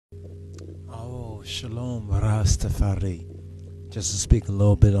Shalom Rastafari. Just to speak a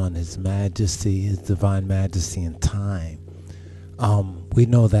little bit on His Majesty, His Divine Majesty in time. We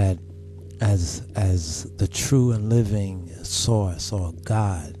know that as the true and living source or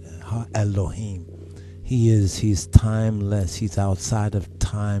God, Elohim, He's timeless. He's outside of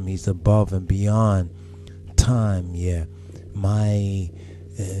time. He's above and beyond time. Yeah, my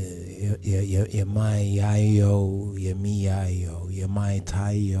yayo, yamiyayo,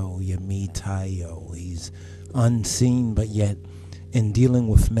 yamaitayo, yamitayo. He's unseen, but yet in dealing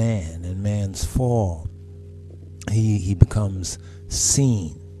with man and man's fall, he becomes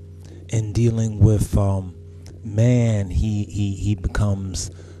seen. In dealing with man, he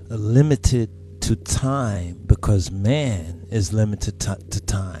becomes limited to time because man is limited to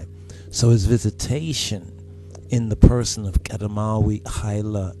time. So his visitation in the person of Kedamawi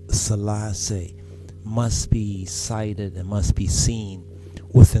Haile Selassie must be cited and must be seen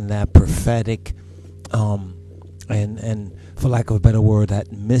within that prophetic and for lack of a better word, that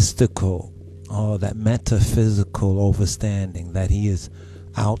mystical or that metaphysical understanding that he is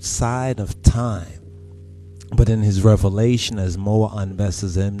outside of time. But in his revelation as Moa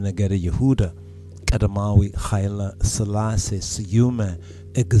Anvesazem Negeda Yehuda, Kedamawi Haile Selassie Siyume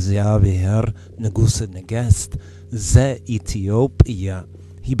Exaviher Negusa Negest Ze Ethiopia,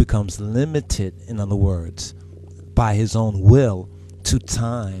 he becomes limited, in other words, by his own will to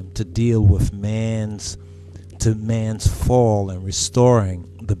time to deal with man's fall and restoring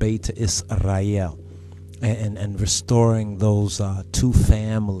the Beta Israel and restoring those two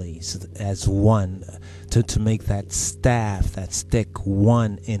families as one, to make that staff, that stick,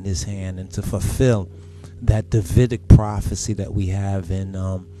 one in his hand, and to fulfill that Davidic prophecy that we have in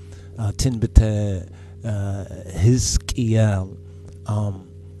Tinbete Hizkiel,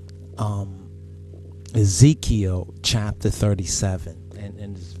 Ezekiel chapter 37.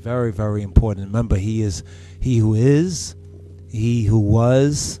 And it's very, very important. Remember, he is he who is, he who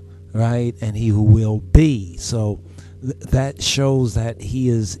was, right, and he who will be. So that shows that he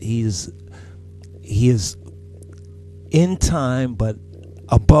is in time, but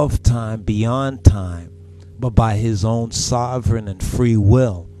above time, beyond time, but by his own sovereign and free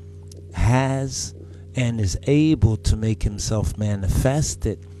will has and is able to make himself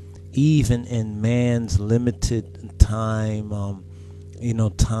manifested even in man's limited time,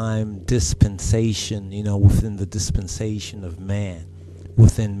 time dispensation, within the dispensation of man,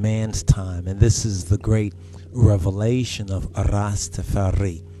 within man's time. And this is the great revelation of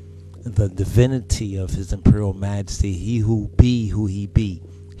Rastafari, the divinity of His Imperial Majesty, he who be who he be,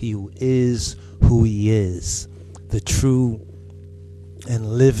 he who is who he is, the true and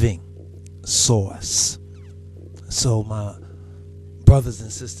living source. So my brothers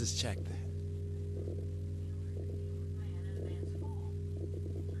and sisters, check that.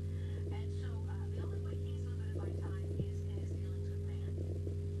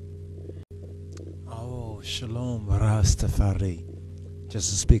 Shalom Rastafari.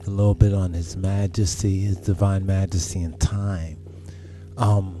 Just to speak a little bit on His Majesty, His Divine Majesty in time.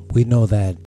 We know that